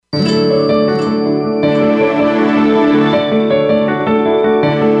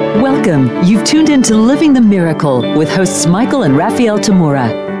You've tuned into Living the Miracle with hosts Michael and Raphaelle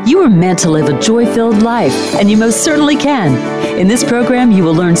Tamura. You were meant to live a joy-filled life, and you most certainly can. In this program, you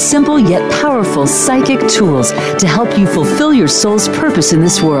will learn simple yet powerful psychic tools to help you fulfill your soul's purpose in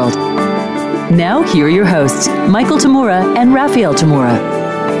this world. Now, here are your hosts, Michael Tamura and Raphaelle Tamura.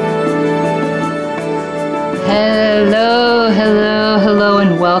 Hello,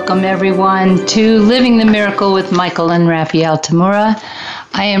 and welcome everyone to Living the Miracle with Michael and Raphaelle Tamura.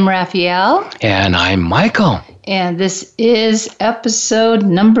 I am Raphaelle. And I'm Michael. And this is episode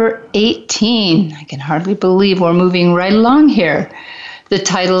number 18. I can hardly believe we're moving right along here. The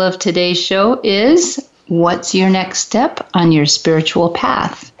title of today's show is, What's Your Next Step on Your Spiritual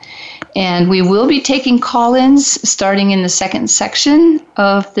Path? And we will be taking call-ins starting in the second section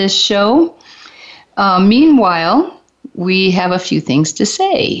of this show. Meanwhile, we have a few things to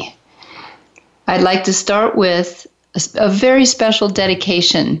say. I'd like to start with a very special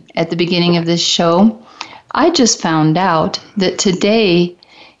dedication at the beginning of this show. I just found out that today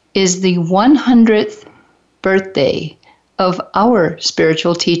is the 100th birthday of our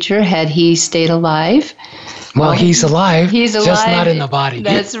spiritual teacher, had he stayed alive. Well, he's alive. He's alive. Just not in the body.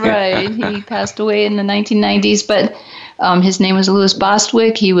 That's right. He passed away in the 1990s, but his name was Louis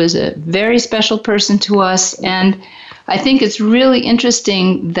Bostwick. He was a very special person to us, and I think it's really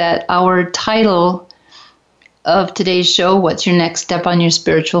interesting that our title of today's show, What's Your Next Step on Your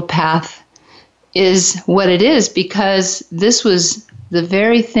Spiritual Path, is what it is, because this was the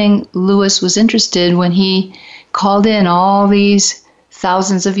very thing Louis was interested in when he called in all these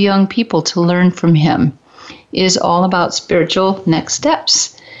thousands of young people to learn from him, is all about spiritual next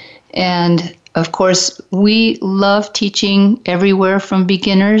steps. And of course, we love teaching everywhere from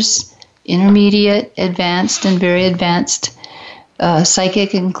beginners, intermediate, advanced, and very advanced,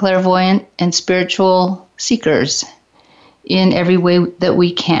 psychic and clairvoyant and spiritual seekers in every way that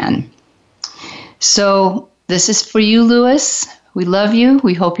we can. So this is for you, Louis. We love you.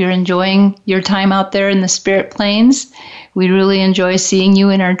 We hope you're enjoying your time out there in the spirit planes. We really enjoy seeing you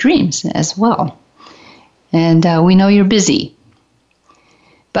in our dreams as well. And we know you're busy.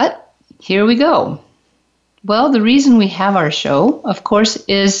 But here we go. Well, the reason we have our show, of course,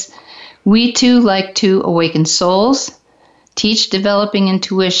 is we too like to awaken souls, teach developing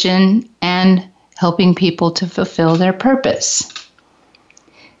intuition, and helping people to fulfill their purpose.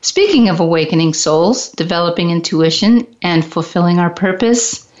 Speaking of awakening souls, developing intuition, and fulfilling our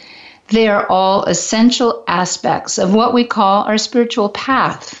purpose, they are all essential aspects of what we call our spiritual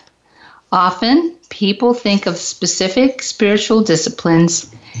path. Often, people think of specific spiritual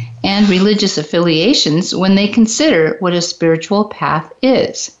disciplines and religious affiliations when they consider what a spiritual path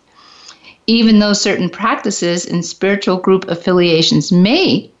is. Even though certain practices and spiritual group affiliations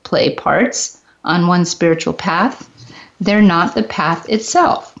may play parts on one's spiritual path, they're not the path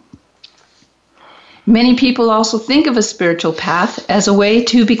itself. Many people also think of a spiritual path as a way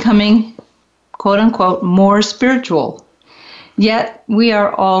to becoming, quote unquote, more spiritual. Yet we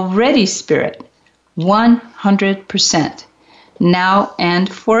are already spirit, 100%, now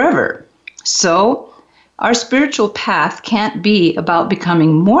and forever. So our spiritual path can't be about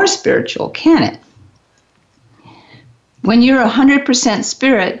becoming more spiritual, can it? When you're 100%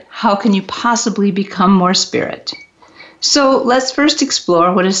 spirit, how can you possibly become more spirit? So let's first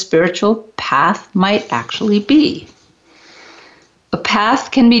explore what a spiritual path might actually be. A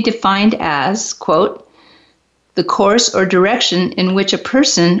path can be defined as, quote, the course or direction in which a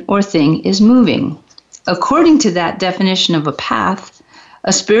person or thing is moving. According to that definition of a path,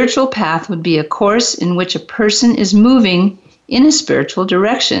 a spiritual path would be a course in which a person is moving in a spiritual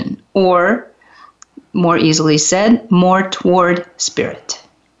direction, or more easily said, more toward spirit.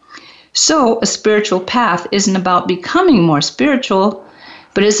 So a spiritual path isn't about becoming more spiritual,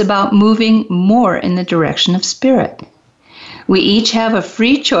 but it's about moving more in the direction of spirit. We each have a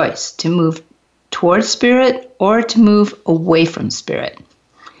free choice to move toward spirit or to move away from spirit.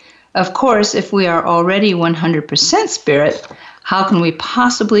 Of course, if we are already 100% spirit, how can we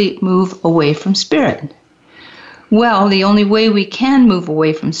possibly move away from spirit? Well, the only way we can move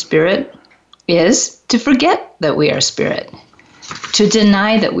away from spirit is to forget that we are spirit, to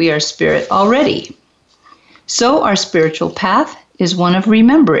deny that we are spirit already. So our spiritual path is one of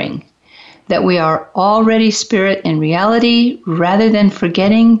remembering that we are already spirit in reality rather than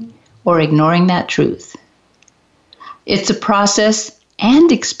forgetting or ignoring that truth. It's a process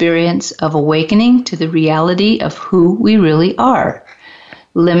and experience of awakening to the reality of who we really are,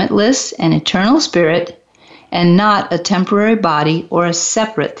 limitless and eternal spirit, and not a temporary body or a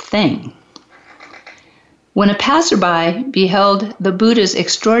separate thing. When a passerby beheld the Buddha's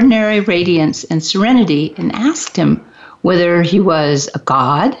extraordinary radiance and serenity and asked him whether he was a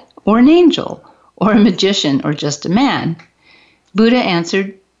god or an angel, or a magician, or just a man? Buddha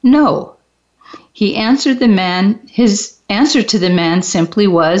answered, no. His answer to the man simply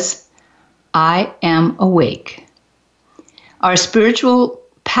was, I am awake. Our spiritual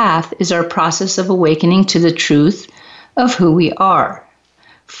path is our process of awakening to the truth of who we are.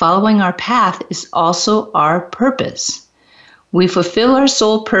 Following our path is also our purpose. We fulfill our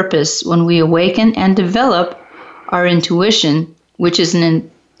soul purpose when we awaken and develop our intuition, which is an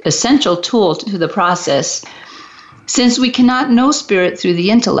essential tool to the process, since we cannot know spirit through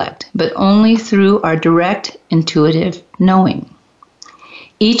the intellect, but only through our direct intuitive knowing.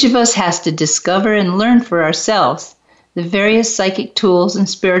 Each of us has to discover and learn for ourselves the various psychic tools and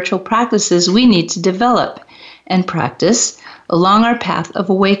spiritual practices we need to develop and practice along our path of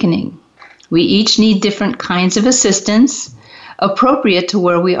awakening. We each need different kinds of assistance appropriate to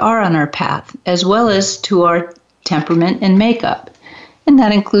where we are on our path, as well as to our temperament and makeup. And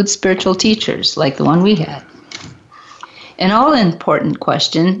that includes spiritual teachers like the one we had. An all-important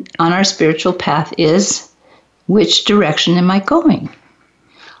question on our spiritual path is, which direction am I going?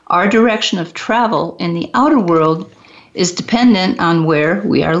 Our direction of travel in the outer world is dependent on where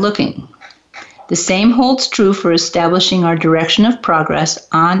we are looking. The same holds true for establishing our direction of progress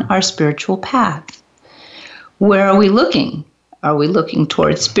on our spiritual path. Where are we looking? Are we looking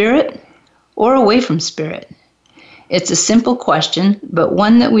towards spirit or away from spirit? It's a simple question, but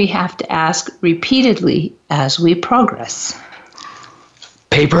one that we have to ask repeatedly as we progress.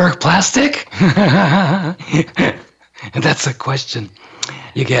 Paper or plastic? That's a question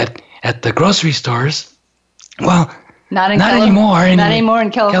you get at the grocery stores. Well, not anymore. Not anymore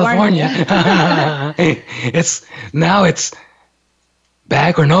in California. It's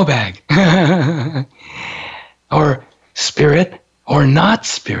bag or no bag. Or spirit or not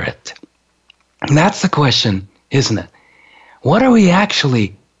spirit. And that's the question, isn't it? What are we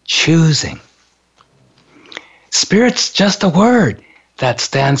actually choosing? Spirit's just a word that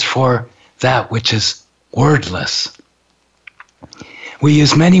stands for that which is wordless. We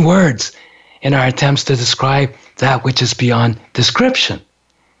use many words in our attempts to describe that which is beyond description,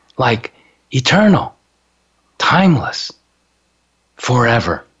 like eternal, timeless,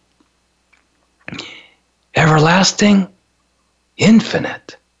 forever, everlasting,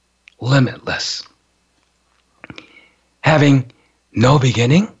 infinite, limitless, having no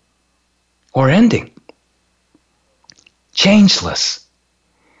beginning or ending, changeless,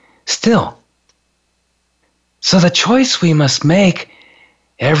 still. So the choice we must make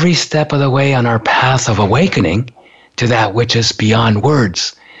every step of the way on our path of awakening to that which is beyond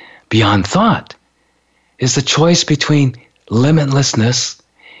words, beyond thought, is the choice between limitlessness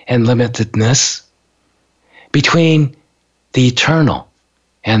and limitedness, between the eternal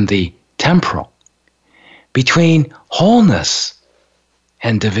and the temporal, between wholeness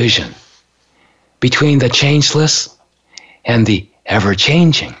and division, between the changeless and the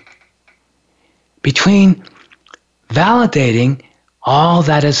ever-changing, between validating all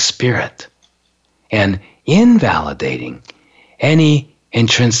that is spirit and invalidating any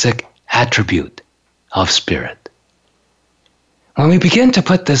intrinsic attribute of spirit. When we begin to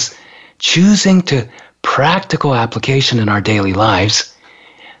put this choosing to practical application in our daily lives,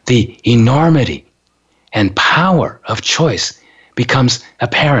 the enormity and power of choice becomes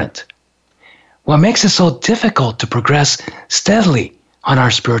apparent. What makes it so difficult to progress steadily on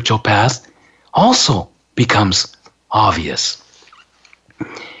our spiritual path also becomes obvious.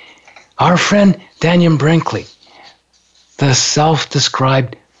 Our friend Daniel Brinkley, the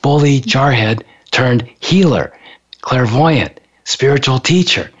self-described bully jarhead turned healer, clairvoyant, spiritual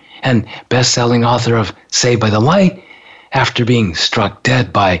teacher, and best-selling author of Saved by the Light, after being struck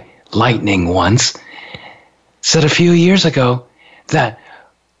dead by lightning once, said a few years ago that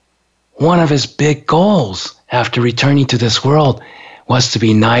one of his big goals after returning to this world was to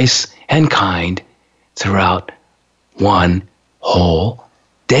be nice and kind throughout one whole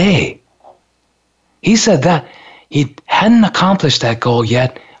day. He said that he hadn't accomplished that goal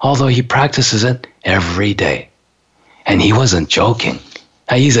yet, although he practices it every day. And he wasn't joking.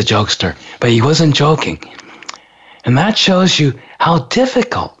 He's a jokester, but he wasn't joking. And that shows you how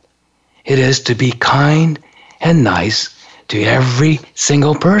difficult it is to be kind and nice to every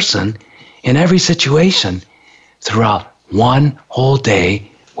single person in every situation throughout one whole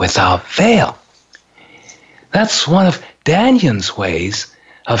day without fail. That's one of Daniel's ways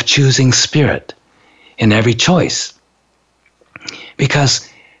of choosing spirit in every choice. Because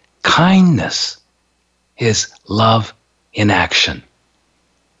kindness is love in action.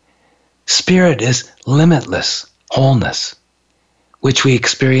 Spirit is limitless wholeness, which we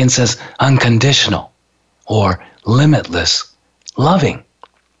experience as unconditional or limitless loving.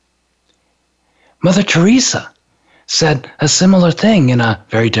 Mother Teresa said a similar thing in a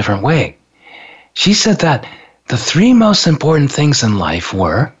very different way. She said that the three most important things in life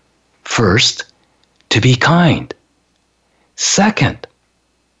were, first, to be kind. Second,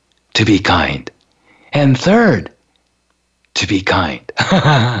 to be kind. And third, to be kind.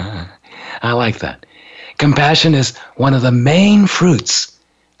 I like that. Compassion is one of the main fruits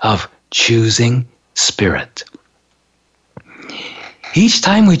of choosing spirit. Each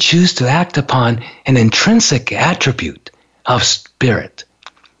time we choose to act upon an intrinsic attribute of spirit,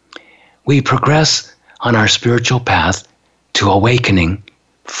 we progress on our spiritual path to awakening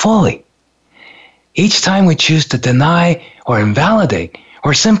fully. Each time we choose to deny or invalidate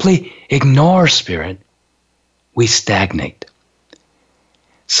or simply ignore spirit, we stagnate.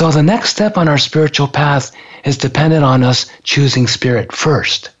 So the next step on our spiritual path is dependent on us choosing spirit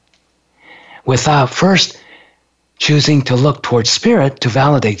first. Without first choosing to look towards spirit, to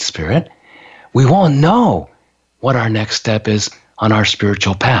validate spirit, we won't know what our next step is on our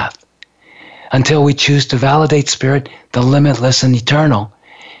spiritual path. Until we choose to validate spirit, the limitless and eternal,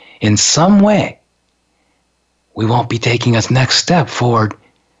 in some way, we won't be taking a next step forward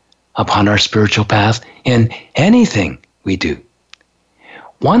upon our spiritual path in anything we do.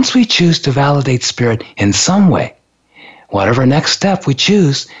 Once we choose to validate spirit in some way, whatever next step we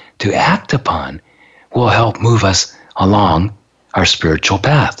choose to act upon will help move us along our spiritual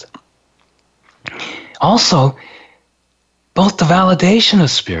path. Also, both the validation of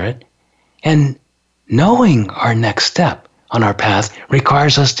spirit and knowing our next step on our path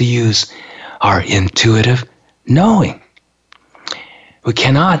requires us to use our intuitive knowing. We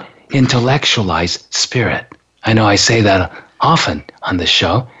cannot intellectualize spirit. I know I say that often on this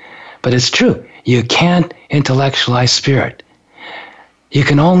show, but it's true. You can't intellectualize spirit. You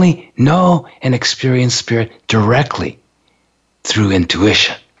can only know and experience spirit directly through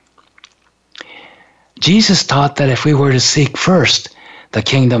intuition. Jesus taught that if we were to seek first the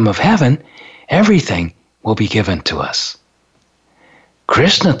kingdom of heaven, everything will be given to us.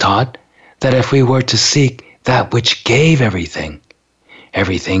 Krishna taught that if we were to seek that which gave everything,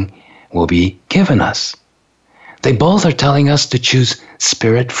 everything will be given us. They both are telling us to choose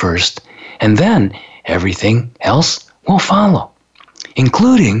spirit first, and then everything else will follow,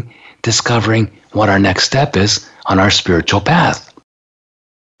 including discovering what our next step is on our spiritual path.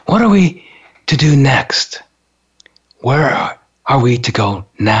 What are we to do next? Where are we to go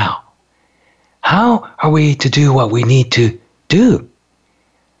now? How are we to do what we need to do?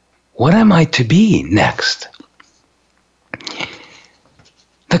 What am I to be next?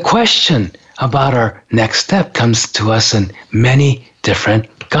 The question about our next step comes to us in many different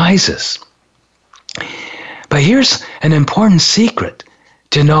guises. But here's an important secret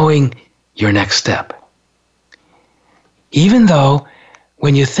to knowing your next step. Even though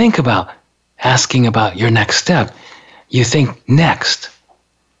when you think about asking about your next step, you think next,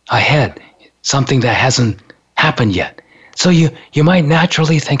 ahead, something that hasn't happened yet. So you might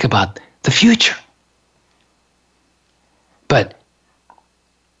naturally think about the future. But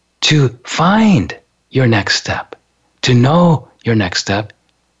to find your next step, to know your next step,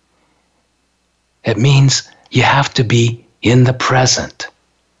 it means you have to be in the present,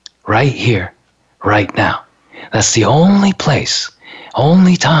 right here, right now. That's the only place,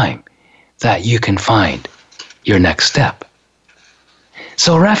 only time that you can find your next step.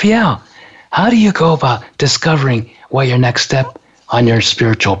 So Raphaelle, how do you go about discovering what your next step on your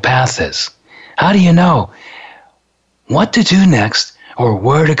spiritual path is? How do you know what to do next, or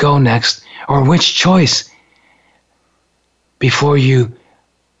where to go next, or which choice before you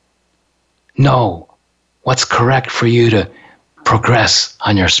know what's correct for you to progress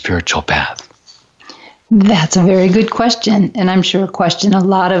on your spiritual path? That's a very good question, and I'm sure a question a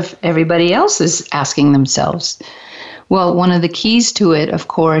lot of everybody else is asking themselves. Well, one of the keys to it, of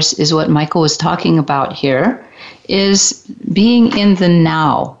course, is what Michael was talking about here, is being in the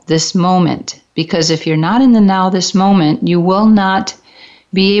now, this moment. Because if you're not in the now, this moment, you will not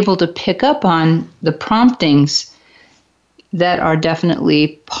be able to pick up on the promptings that are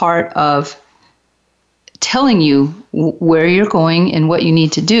definitely part of telling you where you're going and what you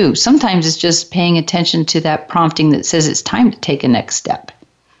need to do. Sometimes it's just paying attention to that prompting that says it's time to take a next step.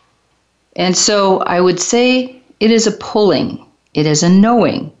 And so I would say it is a pulling, it is a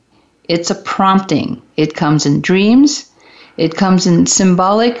knowing, it's a prompting. It comes in dreams, it comes in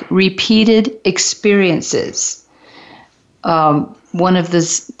symbolic, repeated experiences. One of the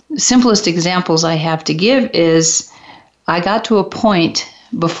simplest examples I have to give is I got to a point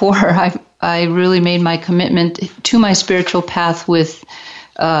before I really made my commitment to my spiritual path with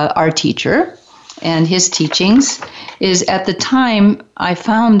our teacher, and his teachings is at the time I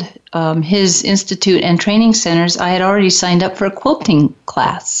found his institute and training centers, I had already signed up for a quilting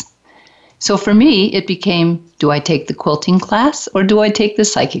class. So for me, it became, do I take the quilting class or do I take the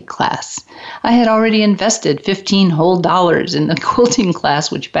psychic class? I had already invested $15 whole in the quilting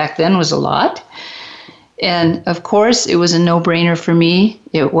class, which back then was a lot. And of course, it was a no-brainer for me.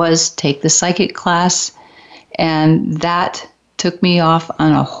 It was take the psychic class, and that took me off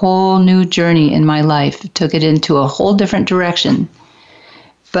on a whole new journey in my life. It took it into a whole different direction.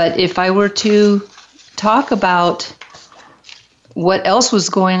 But if I were to talk about what else was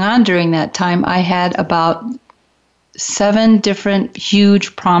going on during that time, I had about 7 different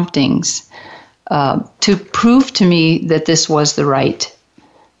huge promptings to prove to me that this was the right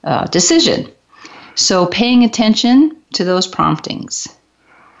decision. So paying attention to those promptings.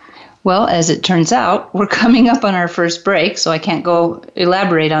 Well, as it turns out, we're coming up on our first break, so I can't go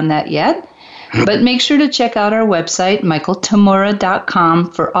elaborate on that yet. But make sure to check out our website,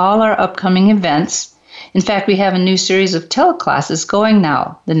 michaeltamura.com, for all our upcoming events. In fact, we have a new series of teleclasses going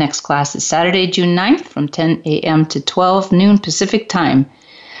now. The next class is Saturday, June 9th from 10 a.m. to 12 noon Pacific time.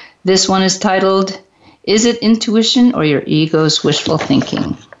 This one is titled, Is It Intuition or Your Ego's Wishful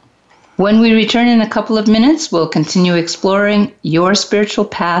Thinking? When we return in a couple of minutes, we'll continue exploring your spiritual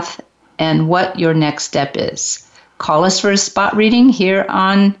path and what your next step is. Call us for a spot reading here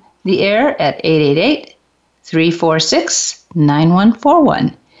on the air at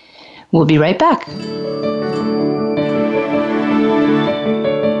 888-346-9141. We'll be right back.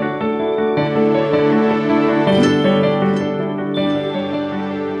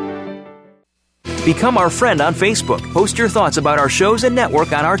 Become our friend on Facebook. Post your thoughts about our shows and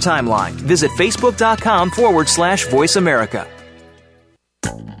network on our timeline. Visit facebook.com/Voice America.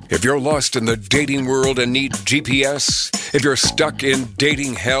 If you're lost in the dating world and need GPS, if you're stuck in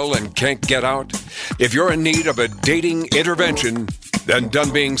dating hell and can't get out, if you're in need of a dating intervention, then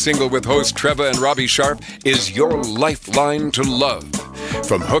Done Being Single with hosts Treva and Robbie Sharp is your lifeline to love.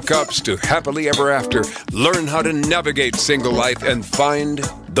 From hookups to happily ever after, learn how to navigate single life and find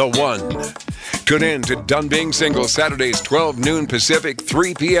the one. Tune in to Done Being Single Saturdays 12 noon Pacific,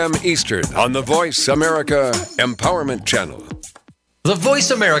 3 p.m. Eastern on the Voice America Empowerment Channel. The Voice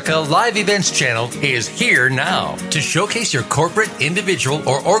America Live Events channel is here now to showcase your corporate, individual,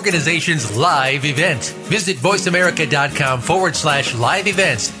 or organization's live event. Visit voiceamerica.com/live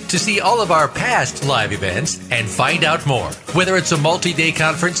events to see all of our past live events and find out more. Whether it's a multi-day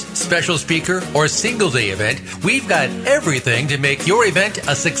conference, special speaker, or single-day event, we've got everything to make your event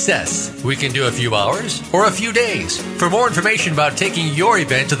a success. We can do a few hours or a few days. For more information about taking your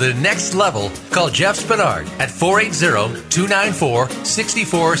event to the next level, call Jeff Spinard at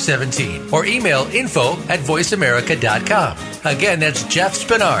 480-294-6417 or email info@voiceamerica.com. Again, that's Jeff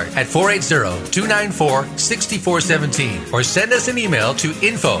Spinard at 480-294-6417 or send us an email to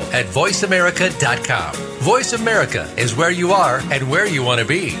info@voiceamerica.com. Voice America is where you are and where you want to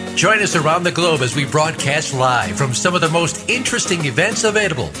be. Join us around the globe as we broadcast live from some of the most interesting events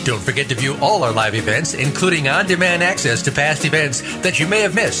available. Don't forget to view all our live events, including on-demand access to past events that you may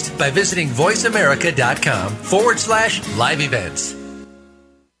have missed by visiting voiceamerica.com/live events.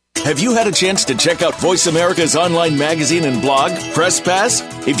 Have you had a chance to check out Voice America's online magazine and blog, Press Pass?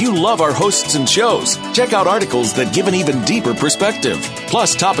 If you love our hosts and shows, check out articles that give an even deeper perspective.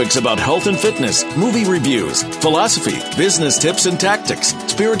 Plus topics about health and fitness, movie reviews, philosophy, business tips and tactics,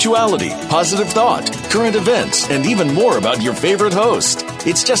 spirituality, positive thought, current events, and even more about your favorite host.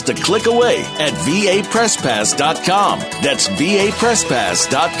 It's just a click away at vapresspass.com. That's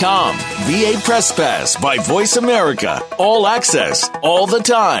vapresspass.com. VA Press Pass by Voice America. All access, all the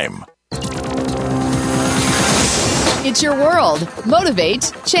time. It's your world.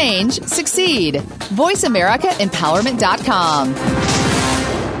 Motivate, change, succeed. VoiceAmericaEmpowerment.com.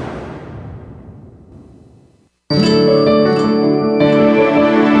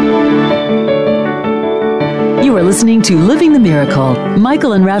 You are listening to Living the Miracle.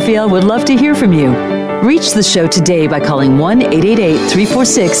 Michael and Raphaelle would love to hear from you. Reach the show today by calling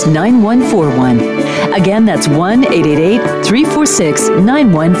 1-888-346-9141. Again, that's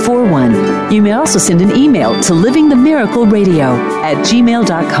 1-888-346-9141. You may also send an email to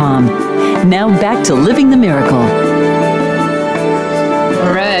livingthemiracleradio@gmail.com. Now back to Living the Miracle.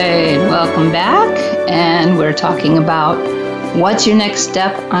 All right, welcome back. And we're talking about what's your next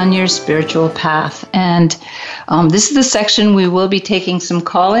step on your spiritual path. And this is the section we will be taking some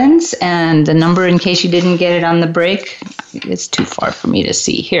call-ins, and the number, in case you didn't get it on the break, it's too far for me to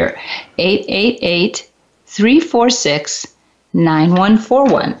see here,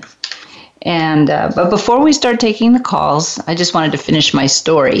 888-346-9141. And but before we start taking the calls, I just wanted to finish my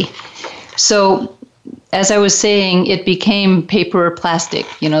story. So, as I was saying, it became paper or plastic,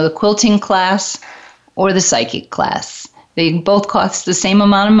 the quilting class or the psychic class. They both cost the same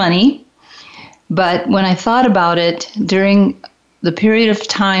amount of money. But when I thought about it, during the period of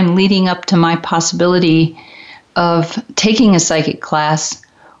time leading up to my possibility of taking a psychic class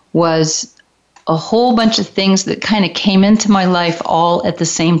was a whole bunch of things that kind of came into my life all at the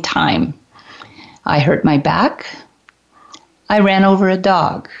same time. I hurt my back. I ran over a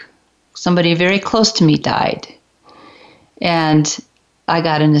dog. Somebody very close to me died. And I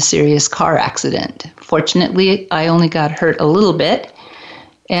got in a serious car accident. Fortunately, I only got hurt a little bit.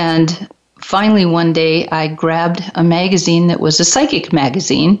 And finally, one day, I grabbed a magazine that was a psychic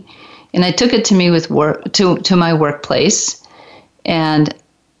magazine, and I took it to me to my workplace, and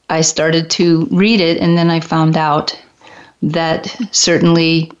I started to read it, and then I found out that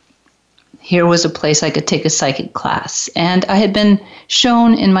certainly here was a place I could take a psychic class. And I had been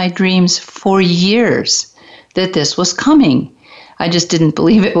shown in my dreams for years that this was coming. I just didn't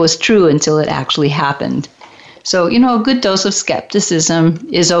believe it was true until it actually happened. So, a good dose of skepticism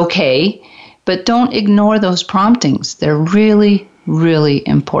is okay, but don't ignore those promptings. They're really, really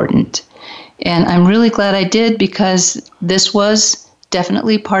important. And I'm really glad I did, because this was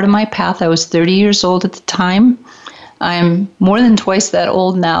definitely part of my path. I was 30 years old at the time. I'm more than twice that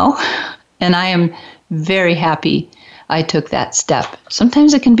old now, and I am very happy I took that step.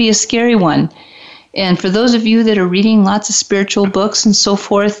 Sometimes it can be a scary one. And for those of you that are reading lots of spiritual books and so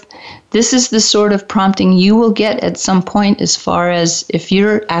forth, this is the sort of prompting you will get at some point as far as if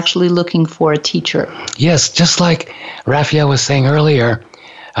you're actually looking for a teacher. Yes, just like Raphaelle was saying earlier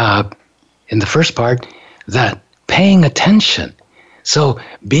in the first part, that paying attention. So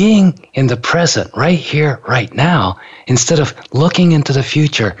being in the present, right here, right now, instead of looking into the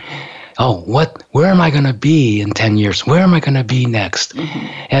future. Where am I going to be in 10 years? Where am I going to be next? Mm-hmm.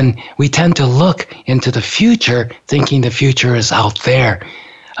 And we tend to look into the future thinking the future is out there,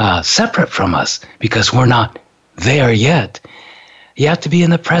 separate from us, because we're not there yet. You have to be in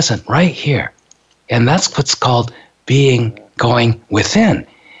the present, right here. And that's what's called going within.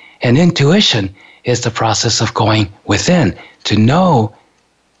 And intuition is the process of going within to know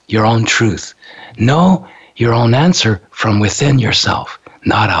your own truth. Know your own answer from within yourself,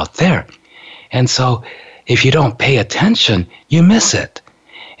 not out there. And so if you don't pay attention, you miss it.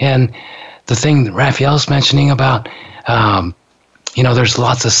 And the thing that Raphaelle's mentioning about, there's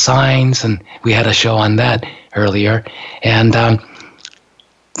lots of signs, and we had a show on that earlier, and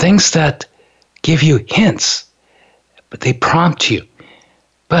things that give you hints, but they prompt you.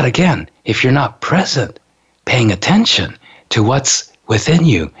 But again, if you're not present, paying attention to what's within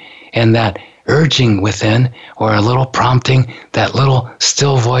you, and that urging within, or a little prompting, that little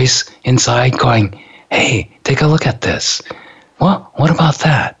still voice inside going, hey, take a look at this. Well, what about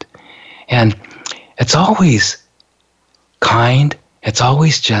that? And it's always kind, it's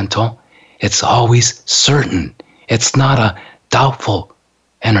always gentle, it's always certain. It's not a doubtful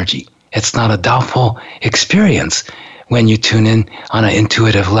energy. It's not a doubtful experience when you tune in on an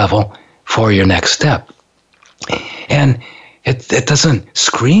intuitive level for your next step. And it doesn't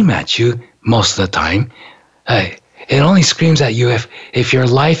scream at you most of the time. It only screams at you if your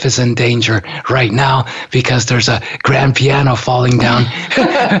life is in danger right now because there's a grand piano falling down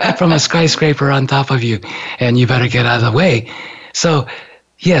from a skyscraper on top of you, and you better get out of the way. So,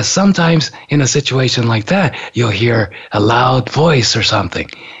 yes, sometimes in a situation like that, you'll hear a loud voice or something.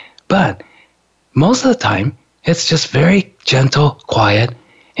 But most of the time, it's just very gentle, quiet,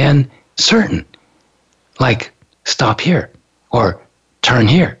 and certain. Like, stop here, or turn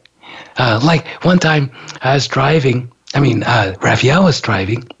here. Like one time I was driving, Raphaelle was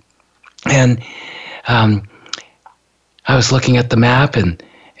driving, and I was looking at the map, and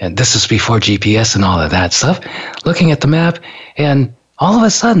this is before GPS and all of that stuff, looking at the map, and all of a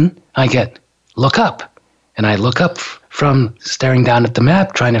sudden I look up, and I look up from staring down at the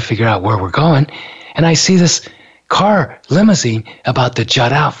map, trying to figure out where we're going, and I see this car limousine about to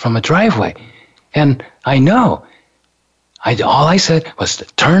jut out from a driveway, and I know. All I said was to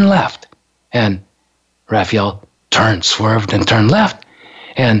turn left, and Raphaelle swerved and turned left,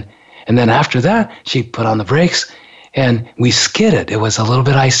 and then after that she put on the brakes, and we skidded. It was a little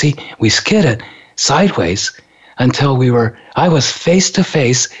bit icy. We skidded sideways until I was face to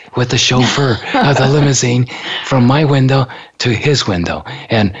face with the chauffeur of the limousine from my window to his window,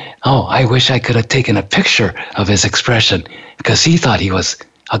 and I wish I could have taken a picture of his expression because he thought he was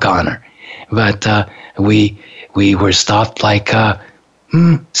a goner, but we were stopped like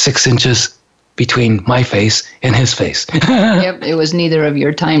 6 inches between my face and his face. Yep, it was neither of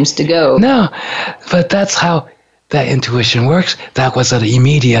your times to go. No, but that's how that intuition works, that was an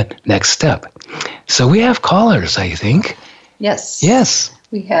immediate next step. So we have callers, I think. Yes. Yes.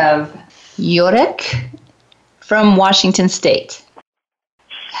 We have Jurek from Washington State.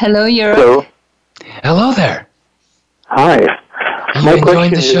 Hello, Jurek. Hello. Hello there. Hi. Are My you enjoying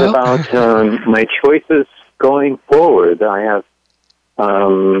question the is show? about my choices going forward.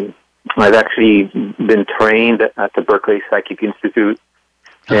 I've actually been trained at the Berkeley Psychic Institute,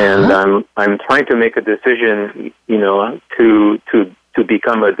 and I'm trying to make a decision, to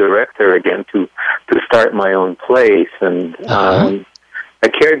become a director again, to start my own place, and I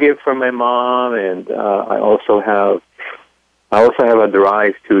caregive for my mom, and I also have a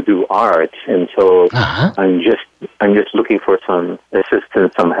drive to do art, and so I'm just looking for some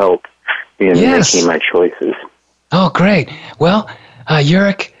assistance, some help in making my choices. Oh, great. Well,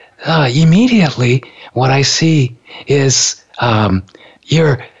 Jurek, immediately what I see is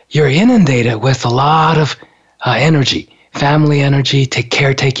you're inundated with a lot of energy, family energy,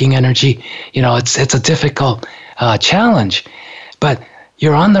 caretaking energy. It's a difficult challenge, but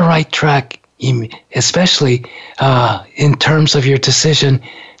you're on the right track, especially in terms of your decision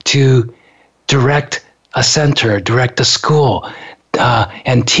to direct a center, direct a school,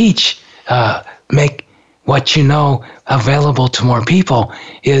 and teach, make what you know available to more people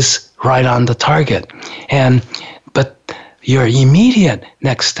is right on the target. But your immediate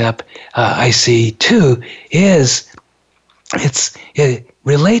next step, I see too, is it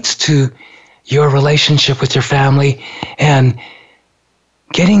relates to your relationship with your family and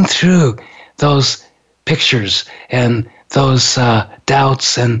getting through those pictures and those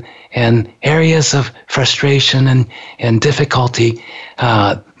doubts and areas of frustration and difficulty.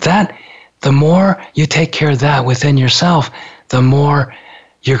 That the more you take care of that within yourself, the more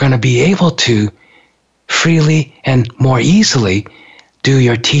you're going to be able to freely and more easily do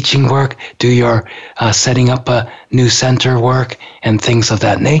your teaching work, do your setting up a new center work, and things of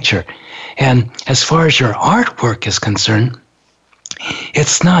that nature. And as far as your artwork is concerned,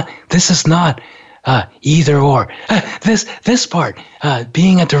 this is not either or. This part,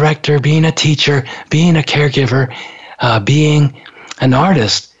 being a director, being a teacher, being a caregiver, being an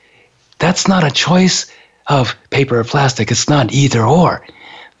artist, that's not a choice of paper or plastic. It's not either or.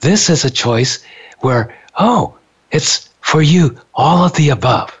 This is a choice where, it's for you, all of the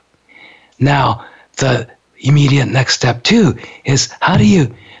above. Now, the immediate next step too is how do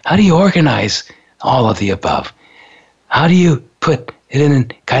you organize all of the above? How do you put it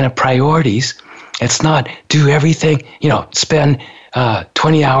in kind of priorities? It's not do everything, spend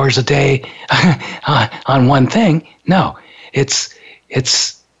 20 hours a day on one thing. No, it's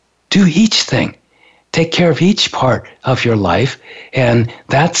do each thing. Take care of each part of your life, and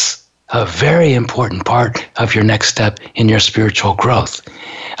that's a very important part of your next step in your spiritual growth.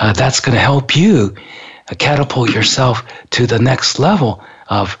 That's going to help you catapult yourself to the next level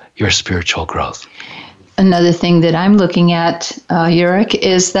of your spiritual growth. Another thing that I'm looking at, Jurek,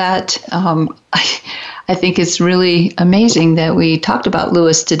 is that I think it's really amazing that we talked about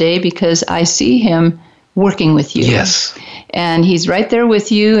Lewis today, because I see him working with you. Yes. And he's right there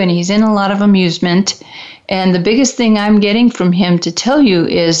with you, and he's in a lot of amusement. And the biggest thing I'm getting from him to tell you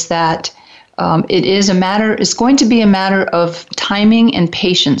is that it's going to be a matter of timing and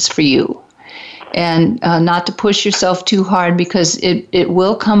patience for you. And not to push yourself too hard, because it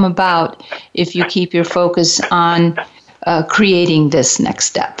will come about if you keep your focus on creating this next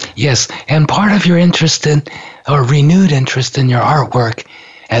step. Yes, and part of your interest in, or renewed interest in your artwork,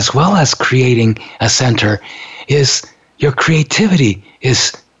 as well as creating a center, is your creativity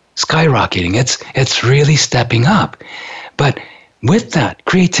is skyrocketing. It's really stepping up. But with that,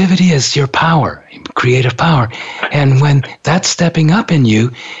 creativity is your power, creative power. And when that's stepping up in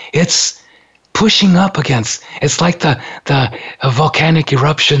you, it's pushing up against, it's like the volcanic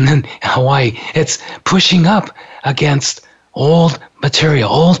eruption in Hawaii. It's pushing up against old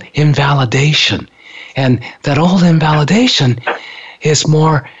material, old invalidation. And that old invalidation is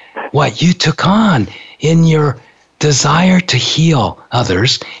more what you took on in your desire to heal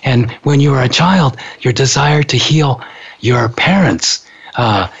others. And when you were a child, your desire to heal your parents.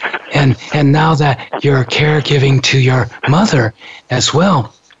 And now that you're caregiving to your mother as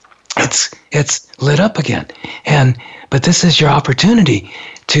well, it's lit up again. But this is your opportunity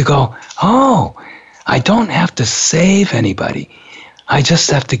to go, I don't have to save anybody. I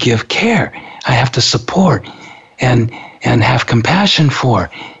just have to give care. I have to support and have compassion for.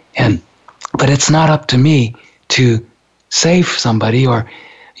 But it's not up to me to save somebody or,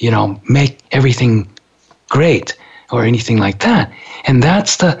 make everything great or anything like that. And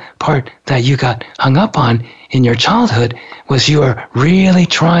that's the part that you got hung up on in your childhood, was you were really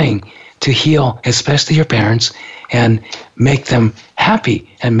trying to heal, especially your parents, and make them happy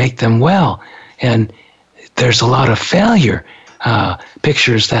and make them well. And there's a lot of failure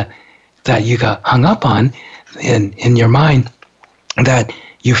pictures that you got hung up on in your mind, that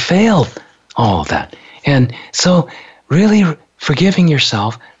you failed all of that. And so really forgiving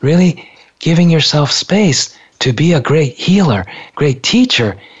yourself, really giving yourself space to be a great healer, great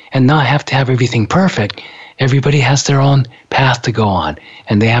teacher, and not have to have everything perfect. Everybody has their own path to go on,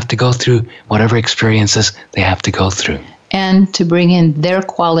 and they have to go through whatever experiences they have to go through. And to bring in their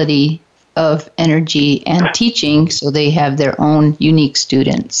quality of energy and teaching so they have their own unique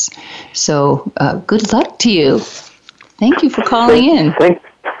students. So good luck to you. Thank you for calling in.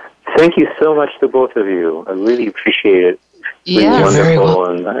 Thank you so much to both of you. I really appreciate it. It's really wonderful,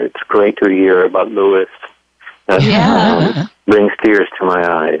 and it's great to hear about Louis. That brings tears to my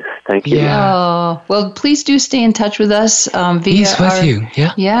eyes. Thank you. Yeah. Oh, well, please do stay in touch with us via He's with you.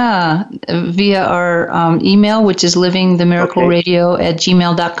 Yeah, via our email, which is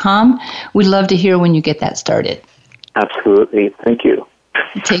livingthemiracleradio@gmail.com. We'd love to hear when you get that started. Absolutely. Thank you.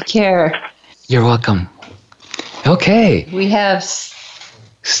 Take care. You're welcome. Okay. We have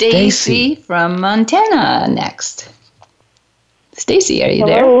Stacy from Montana next. Stacy, are you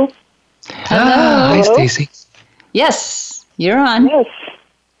there? Hello. Hi, Stacy. Yes, you're on. Yes.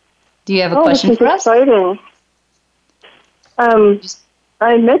 Do you have a question for us? Exciting.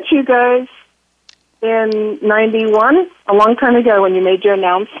 I met you guys in 91, a long time ago, when you made your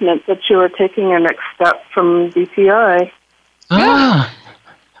announcement that you were taking your next step from DPI. Got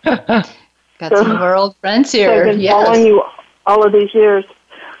some of our old friends here. I've been following you all of these years.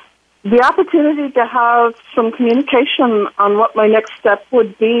 The opportunity to have some communication on what my next step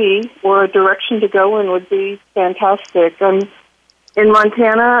would be or a direction to go in would be fantastic. In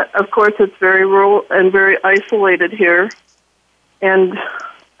Montana, of course, it's very rural and very isolated here. And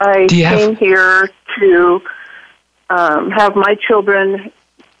I came here to have my children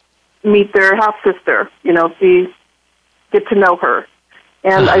meet their half-sister, get to know her.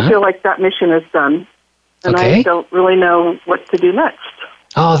 And I feel like that mission is done. And I don't really know what to do next.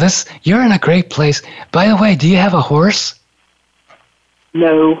 Oh, you're in a great place. By the way, do you have a horse?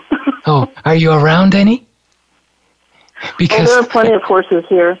 No. Oh, are you around any? Because there are plenty of horses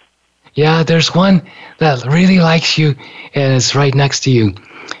here. Yeah, there's one that really likes you and is right next to you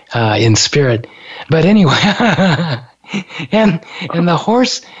in spirit. But anyway, and the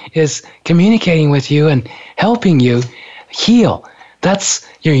horse is communicating with you and helping you heal. That's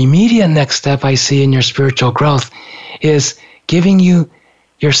your immediate next step I see in your spiritual growth, is giving you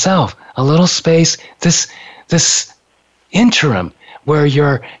yourself a little space, this interim where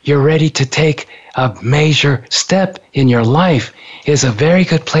you're ready to take a major step in your life is a very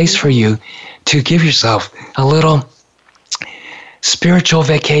good place for you to give yourself a little spiritual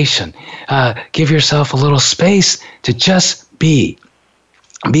vacation. Give yourself a little space to just be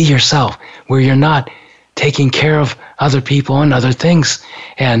yourself, where you're not taking care of other people and other things.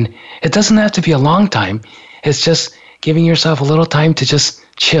 And it doesn't have to be a long time. It's just giving yourself a little time to just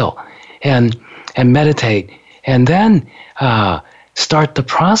chill and meditate, and then start the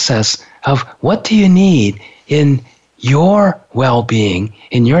process of what do you need in your well-being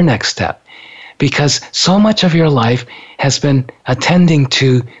in your next step. Because so much of your life has been attending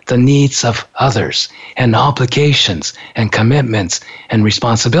to the needs of others and obligations and commitments and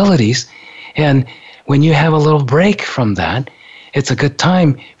responsibilities. And when you have a little break from that, it's a good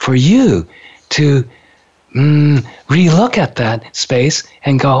time for you to relook at that space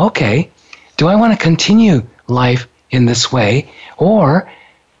and go, okay, do I want to continue life in this way, or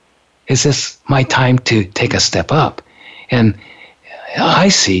is this my time to take a step up? And I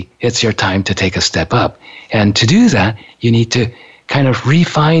see it's your time to take a step up. And to do that, you need to kind of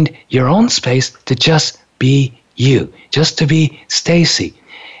refine your own space to just be you, just to be Stacy.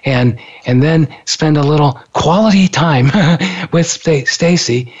 And then spend a little quality time with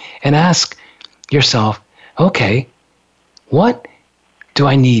Stacy and ask yourself, okay, what do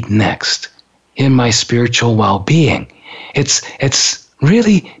I need next in my spiritual well-being? It's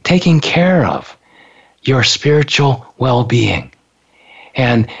really taking care of your spiritual well-being.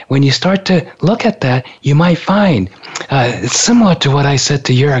 And when you start to look at that, you might find, it's similar to what I said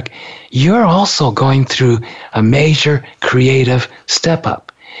to Jörg, you're also going through a major creative step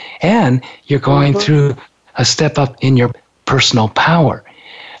up. And you're going through a step up in your personal power.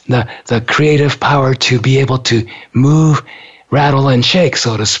 The creative power to be able to move, rattle, and shake,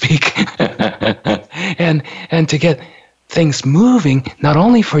 so to speak, and to get things moving, not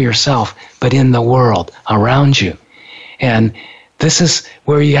only for yourself, but in the world around you. And this is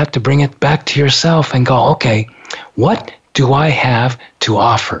where you have to bring it back to yourself and go, okay, what do I have to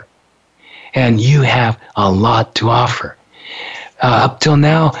offer? and you have a lot to offer. Up till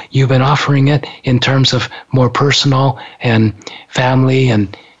now, you've been offering it in terms of more personal and family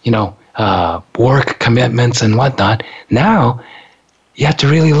and, work commitments and whatnot. Now, you have to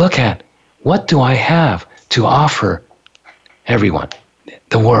really look at, what do I have to offer everyone,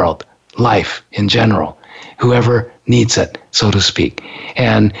 the world, life in general, whoever needs it, so to speak.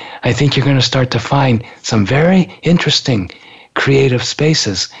 And I think you're going to start to find some very interesting creative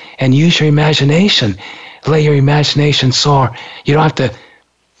spaces, and use your imagination. Let your imagination soar. You don't have to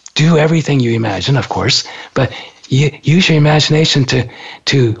do everything you imagine, of course, but use your imagination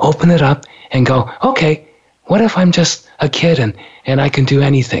to open it up and go, okay, what if I'm just a kid and I can do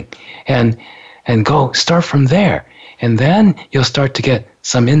anything? And go start from there. And then you'll start to get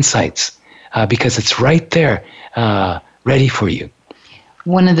some insights because it's right there ready for you.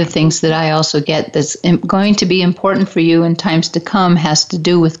 One of the things that I also get that's going to be important for you in times to come has to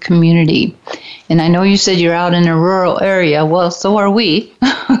do with community. And I know you said you're out in a rural area. Well, so are we.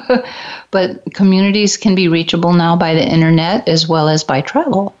 But communities can be reachable now by the internet as well as by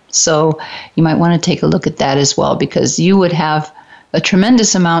travel. So you might want to take a look at that as well, because you would have a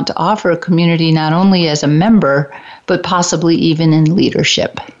tremendous amount to offer a community, not only as a member, but possibly even in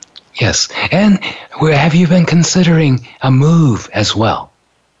leadership. Yes. And have you been considering a move as well?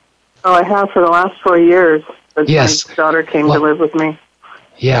 Oh, I have for the last 4 years. Yes. My daughter came to live with me.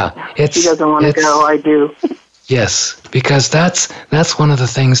 Yeah. She doesn't want to go. I do. Yes, because that's one of the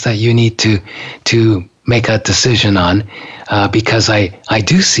things that you need to make a decision on, because I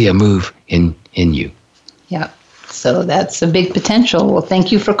do see a move in you. Yeah. So that's a big potential. Well,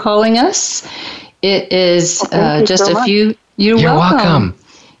 thank you for calling us. It is just a few. You're welcome.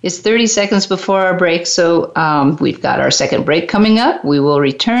 It's 30 seconds before our break, so we've got our second break coming up. We will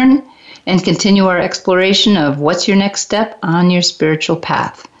return and continue our exploration of what's your next step on your spiritual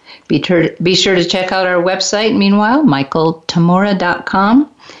path. Be sure to check out our website, meanwhile,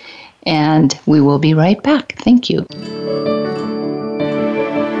 michaeltamura.com, and we will be right back. Thank you.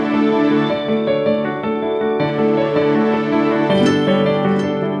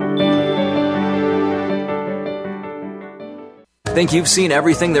 Think you've seen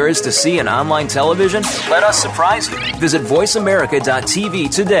everything there is to see in online television? Let us surprise you. Visit voiceamerica.tv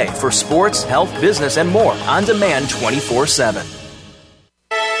today for sports, health, business, and more on demand 24/7.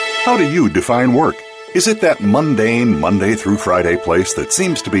 How do you define work? Is it that mundane Monday through Friday place that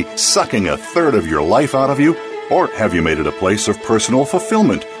seems to be sucking a third of your life out of you? Or have you made it a place of personal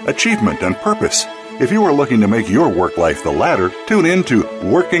fulfillment, achievement, and purpose? If you are looking to make your work life the latter, tune in to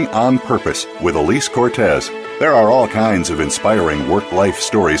Working on Purpose with Elise Cortez. There are all kinds of inspiring work-life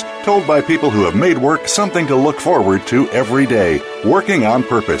stories told by people who have made work something to look forward to every day. Working on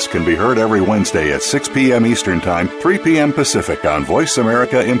Purpose can be heard every Wednesday at 6 p.m. Eastern Time, 3 p.m. Pacific on Voice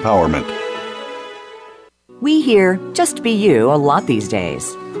America Empowerment. We hear just be you a lot these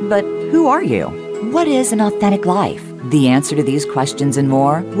days. But who are you? What is an authentic life? The answer to these questions and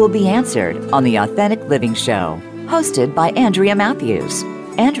more will be answered on The Authentic Living Show, hosted by Andrea Matthews.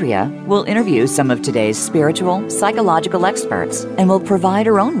 Andrea will interview some of today's spiritual, psychological experts and will provide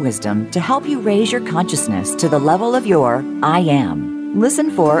her own wisdom to help you raise your consciousness to the level of your I Am.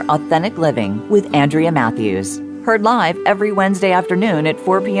 Listen for Authentic Living with Andrea Matthews. Heard live every Wednesday afternoon at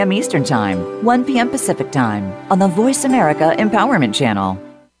 4 p.m. Eastern Time, 1 p.m. Pacific Time on the Voice America Empowerment Channel.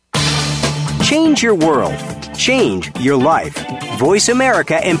 Change your world. Change your life.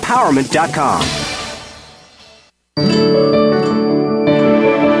 VoiceAmericaEmpowerment.com.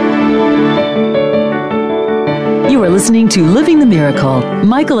 You are listening to Living the Miracle.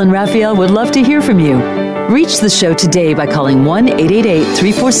 Michael and Raphaelle would love to hear from you. Reach the show today by calling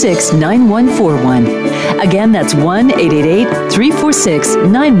 1-888-346-9141. Again, that's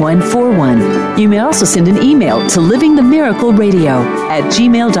 1-888-346-9141. You may also send an email to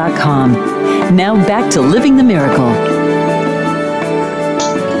livingthemiracleradio@gmail.com. Now back to Living the Miracle.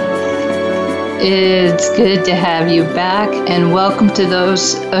 It's good to have you back, and welcome to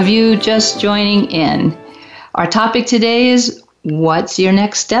those of you just joining in. Our topic today is, what's your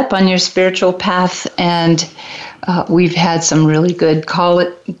next step on your spiritual path? And we've had some really good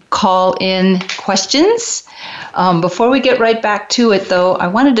call-in questions. Before we get right back to it, though, I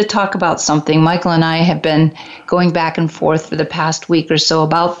wanted to talk about something. Michael and I have been going back and forth for the past week or so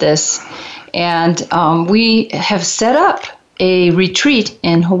about this. And we have set up a retreat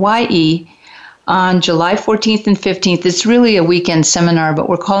in Hawaii on July 14th and 15th. It's really a weekend seminar, but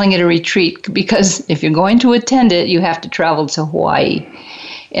we're calling it a retreat because if you're going to attend it, you have to travel to Hawaii.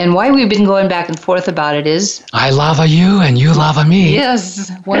 And why we've been going back and forth about it is... I lava you and you lava me.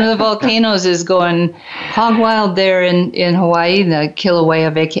 Yes. One of the volcanoes is going hog wild there in Hawaii, the Kilauea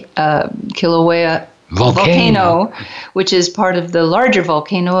volcano, which is part of the larger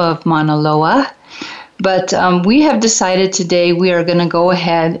volcano of Mauna Loa. But we have decided today we are going to go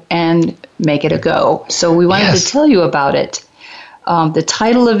ahead and make it a go. So we wanted to tell you about it. The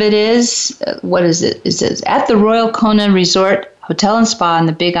title of it is, what is it? It says, At the Royal Kona Resort Hotel and Spa on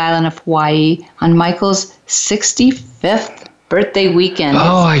the Big Island of Hawaii on Michael's 65th birthday weekend.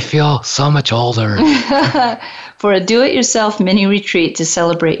 Oh, I feel so much older. For a do-it-yourself mini retreat to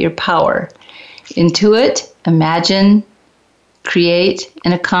celebrate your power. Intuit, imagine, create,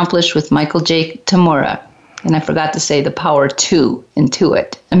 and accomplish with Michael J. Tamura. And I forgot to say the power to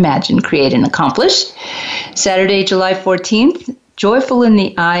Intuit, imagine, create, and accomplish. Saturday, July 14th, joyful in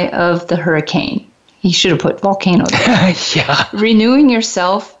the eye of the hurricane. He should have put volcano there. Yeah. Renewing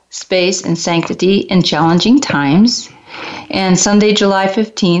yourself, space, and sanctity in challenging times. And Sunday, July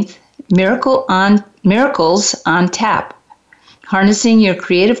 15th, miracles on tap. Harnessing your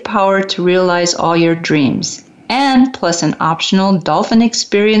creative power to realize all your dreams. And plus an optional dolphin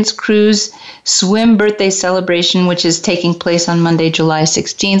experience cruise swim birthday celebration, which is taking place on Monday, July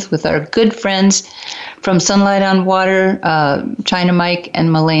 16th with our good friends from Sunlight on Water, China Mike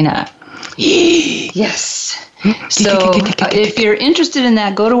and Milena. Yes. So if you're interested in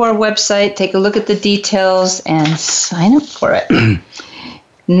that, go to our website, take a look at the details, and sign up for it.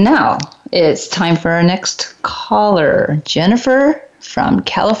 Now, it's time for our next caller, Jennifer from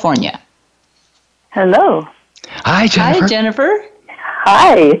California. Hello. Hi, Jennifer. Hi, Jennifer.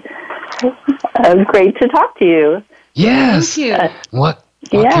 Hi. Great to talk to you. Yes. Thank you. What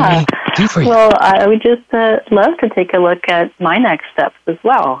can we do for you? Well, I would just love to take a look at my next steps as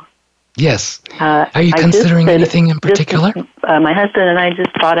well. Yes. Are you considering anything in particular? My husband and I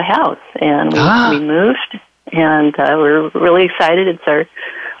just bought a house, and we moved, and we're really excited. It's our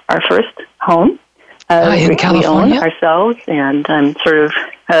first home. In California? We own ourselves, and I'm sort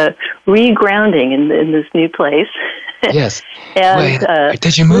of regrounding in this new place. Yes. And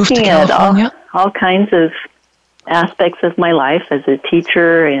did you move to California? At all kinds of aspects of my life as a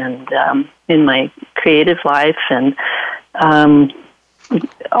teacher and in my creative life, and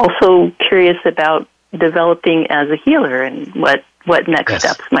also curious about developing as a healer and what next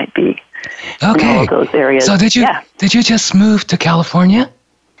steps might be in all those areas. So did you just move to California?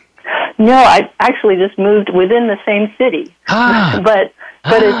 No, I actually just moved within the same city. But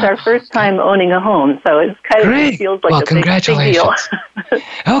it's our first time owning a home, so it's kind of it feels like a big deal.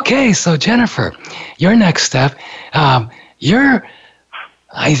 Okay, so Jennifer, your next step, I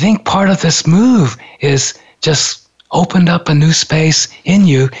think part of this move is just opened up a new space in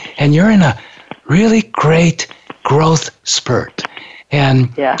you, and you're in a really great growth spurt.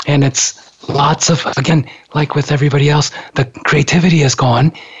 And it's lots of, again, like with everybody else, the creativity is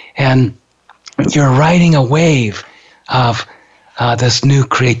gone, and you're riding a wave of this new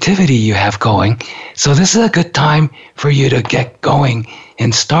creativity you have going. So this is a good time for you to get going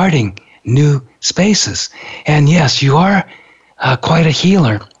in starting new spaces. And yes, you are quite a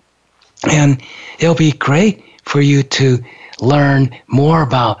healer, and it'll be great for you to learn more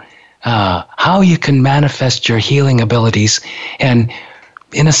about how you can manifest your healing abilities, and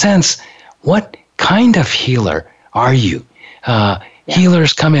in a sense, what kind of healer are you?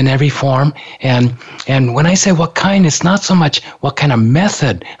 Healers come in every form, and when I say what kind, it's not so much what kind of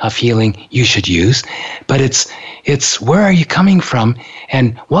method of healing you should use, but it's where are you coming from,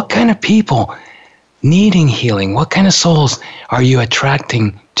 and what kind of people needing healing, what kind of souls are you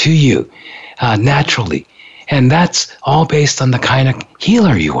attracting to you naturally. And that's all based on the kind of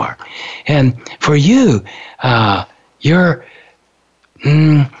healer you are. And for you,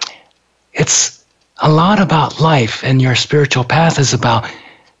 it's a lot about life, and your spiritual path is about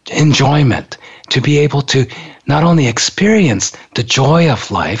enjoyment, to be able to not only experience the joy of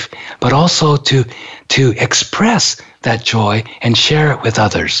life, but also to express that joy and share it with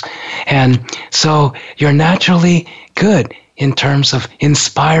others. And so you're naturally good in terms of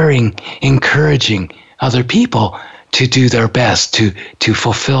inspiring, encouraging other people to do their best, to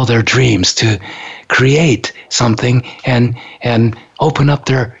fulfill their dreams, to create something and open up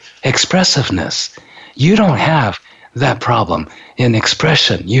their expressiveness. You don't have that problem in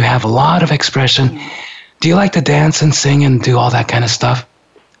expression. You have a lot of expression. Do you like to dance and sing and do all that kind of stuff?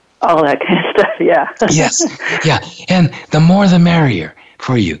 All that kind of stuff, yeah. Yes, yeah. And the more the merrier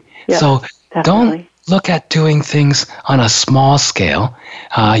for you. Yeah, so definitely. Don't look at doing things on a small scale.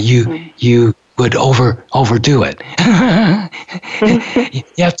 You would overdo it.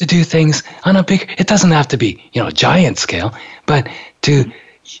 You have to do things on a big, it doesn't have to be, giant scale, but to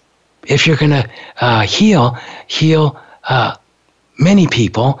if you're going to heal many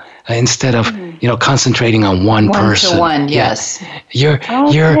people instead of concentrating on one person. One-to-one, yes. You're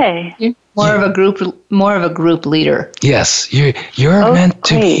more of a group leader. Yes, you're meant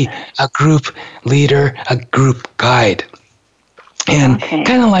to be a group leader, a group guide, and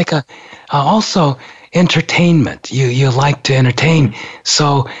kind of like also entertainment. You like to entertain,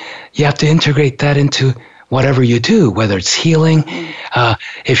 so you have to integrate that into whatever you do, whether it's healing.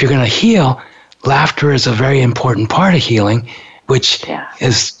 If you're going to heal, laughter is a very important part of healing, which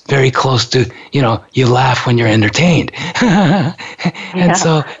is very close to, you laugh when you're entertained. And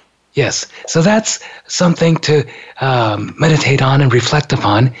so, yes, so that's something to meditate on and reflect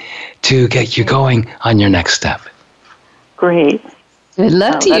upon to get you going on your next step. Great. Good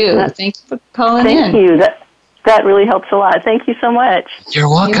luck to you. Thank you for calling in. Thank you. That really helps a lot. Thank you so much. You're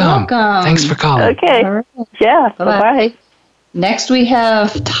welcome. Thanks for calling. Okay. Right. Yeah. Bye-bye. Next we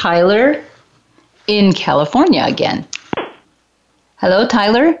have Tyler in California again. Hello,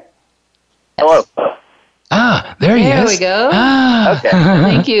 Tyler. Hello. There he is. There we go. Okay.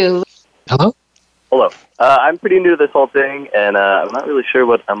 Thank you. Hello. I'm pretty new to this whole thing, and I'm not really sure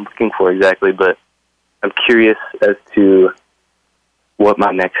what I'm looking for exactly, but I'm curious as to what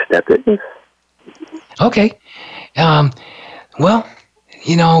my next step is. Okay. Well,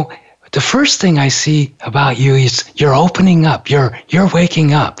 the first thing I see about you is you're opening up. You're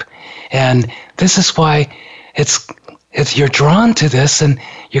waking up, and this is why it's you're drawn to this, and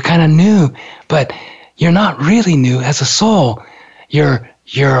you're kind of new, but you're not really new as a soul. You're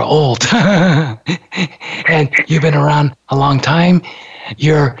old, and you've been around a long time.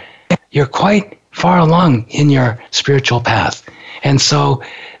 You're quite far along in your spiritual path, and so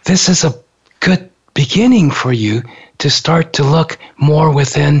this is a good beginning for you to start to look more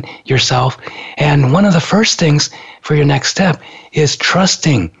within yourself. And one of the first things for your next step is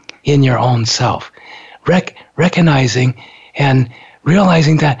trusting in your own self, recognizing and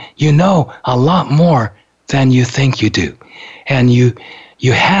realizing that you know a lot more than you think you do. And you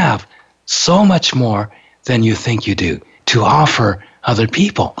have so much more than you think you do to offer other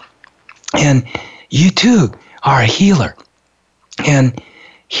people. And you too are a healer, and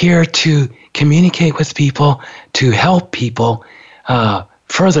here to communicate with people, to help people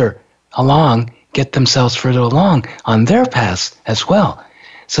further along, get themselves further along on their paths as well.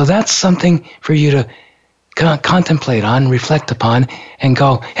 So that's something for you to contemplate on, reflect upon, and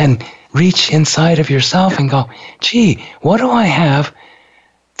go and reach inside of yourself and go, gee, what do I have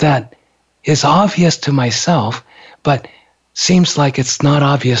that is obvious to myself, but seems like it's not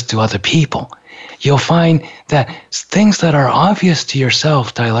obvious to other people? You'll find that things that are obvious to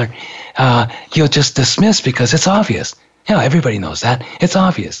yourself, Tyler, you'll just dismiss because it's obvious. Everybody knows that. It's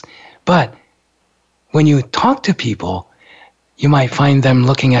obvious. But when you talk to people, you might find them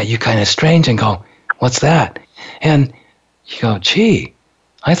looking at you kind of strange and go, what's that? And you go, gee,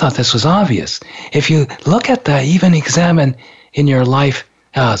 I thought this was obvious. If you look at that, even examine in your life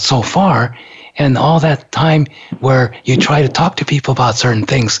so far, and all that time where you try to talk to people about certain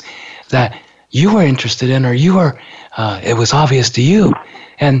things that you were interested in, or you were, it was obvious to you,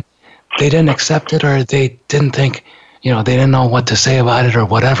 and they didn't accept it, or they didn't think, they didn't know what to say about it or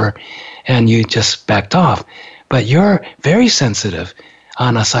whatever, and you just backed off. But you're very sensitive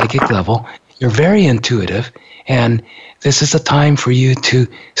on a psychic level. You're very intuitive, and this is a time for you to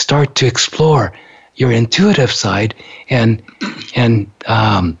start to explore your intuitive side and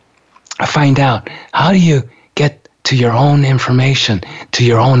find out how do you get to your own information, to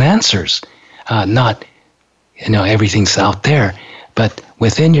your own answers. Not, everything's out there, but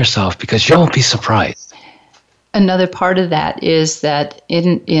within yourself, because you won't be surprised. Another part of that is that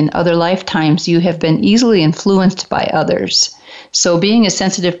in other lifetimes, you have been easily influenced by others. So being a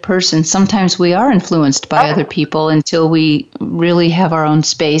sensitive person, sometimes we are influenced by other people until we really have our own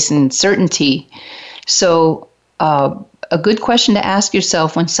space and certainty. So a good question to ask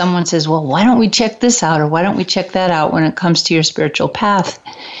yourself when someone says, well, why don't we check this out, or why don't we check that out when it comes to your spiritual path,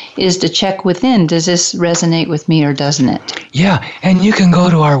 is to check within. Does this resonate with me or doesn't it? Yeah, and you can go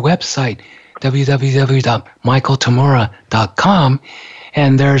to our website, www.michaeltamura.com,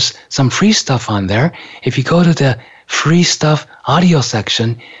 and there's some free stuff on there. If you go to the free stuff audio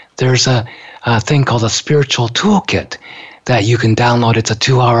section, there's a thing called a spiritual toolkit that you can download. It's a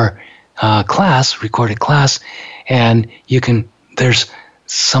 2-hour class, recorded class, and there's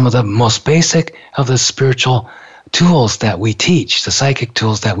some of the most basic of the spiritual tools that we teach, the psychic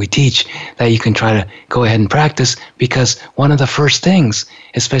tools that we teach, that you can try to go ahead and practice, because one of the first things,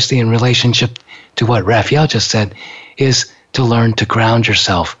 especially in relationship to what Raphaelle just said, is to learn to ground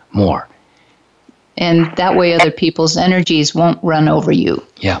yourself more. And that way other people's energies won't run over you.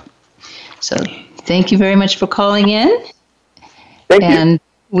 Yeah. So thank you very much for calling in. Thank you. And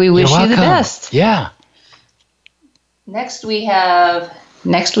we wish you the best. Yeah. Next we have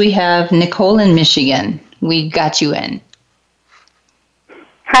Nicole in Michigan. We got you in.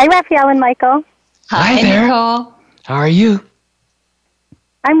 Hi, Raphaelle and Michael. Hi there. Nicole. How are you?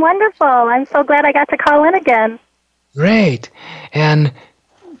 I'm wonderful. I'm so glad I got to call in again. Great. And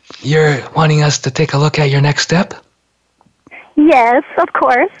you're wanting us to take a look at your next step? Yes, of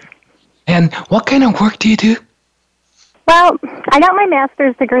course. And what kind of work do you do? Well, I got my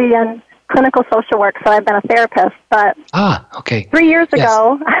master's degree in clinical social work, so I've been a therapist. But okay. 3 years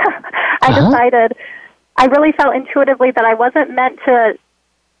ago, I decided I really felt intuitively that I wasn't meant to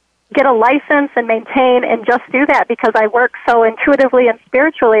get a license and maintain and just do that because I work so intuitively and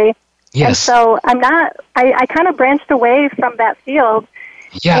spiritually. Yes. And so I kind of branched away from that field.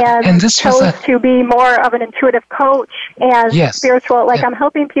 Yeah, and this chose to be more of an intuitive coach and spiritual, I'm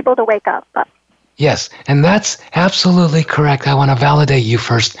helping people to wake up. Yes, and that's absolutely correct. I want to validate you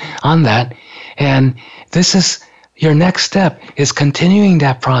first on that. And this is your next step, is continuing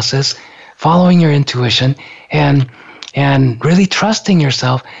that process, following your intuition, and really trusting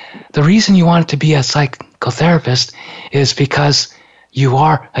yourself. The reason you want to be a psychotherapist is because you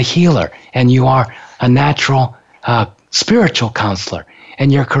are a healer and you are a natural spiritual counselor.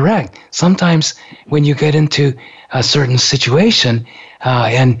 And you're correct. Sometimes when you get into a certain situation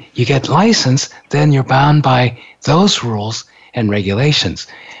and you get licensed, then you're bound by those rules and regulations.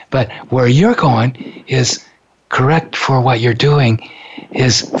 But where you're going is correct for what you're doing,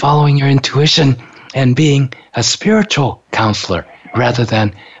 is following your intuition and being a spiritual counselor rather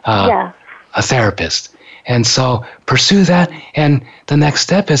than a therapist. And so pursue that. And the next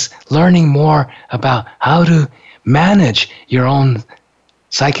step is learning more about how to manage your own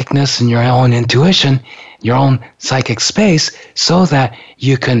psychicness and your own intuition, your own psychic space, so that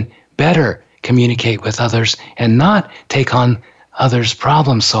you can better communicate with others and not take on others'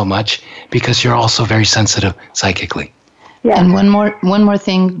 problems so much, because you're also very sensitive psychically. Yeah. And one more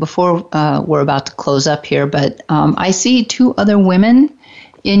thing before we're about to close up here, but I see two other women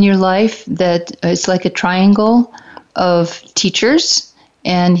in your life that it's like a triangle of teachers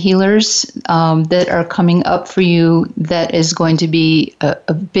and healers that are coming up for you, that is going to be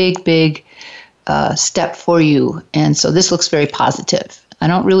a big step for you. And so this looks very positive. I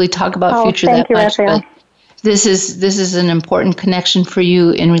don't really talk about future that much, but this is an important connection for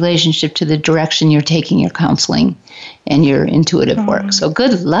you in relationship to the direction you're taking your counseling and your intuitive work. So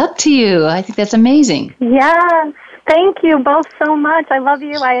good luck to you. I think that's amazing. Yes. Thank you both so much. I love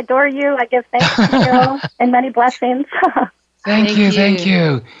you. I adore you. I give thanks to you and many blessings. Thank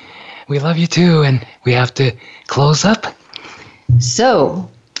you. We love you too, and we have to close up. So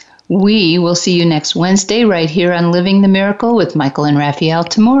we will see you next Wednesday right here on Living the Miracle with Michael and Raphaelle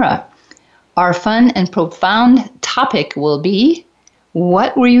Tamura. Our fun and profound topic will be,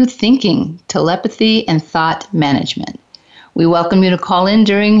 what were you thinking? Telepathy and thought management. We welcome you to call in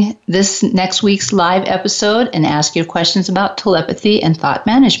during this next week's live episode and ask your questions about telepathy and thought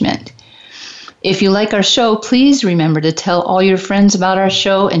management. If you like our show, please remember to tell all your friends about our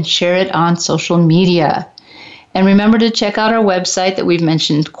show and share it on social media. And remember to check out our website that we've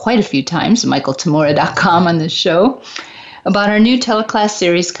mentioned quite a few times, michaeltamura.com, on this show, about our new teleclass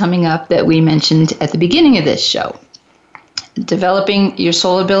series coming up that we mentioned at the beginning of this show. Developing your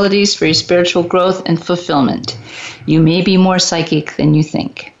soul abilities for your spiritual growth and fulfillment. You may be more psychic than you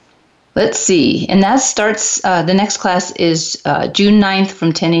think. Let's see. And that starts, the next class is June 9th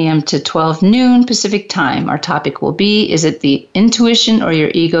from 10 a.m. to 12 noon Pacific time. Our topic will be, is it the intuition or your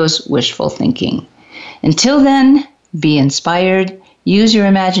ego's wishful thinking? Until then, be inspired, use your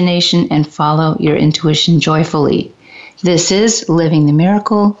imagination, and follow your intuition joyfully. This is Living the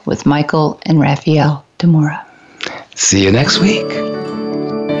Miracle with Michael and Raphaelle Tamura. See you next week.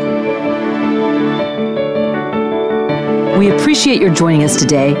 We appreciate your joining us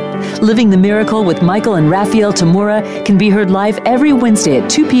today. Living the Miracle with Michael and Raphaelle Tamura can be heard live every Wednesday at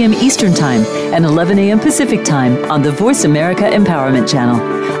 2 p.m. Eastern Time and 11 a.m. Pacific Time on the Voice America Empowerment Channel.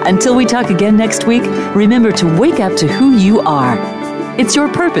 Until we talk again next week, remember to wake up to who you are. It's your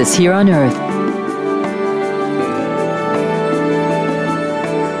purpose here on Earth.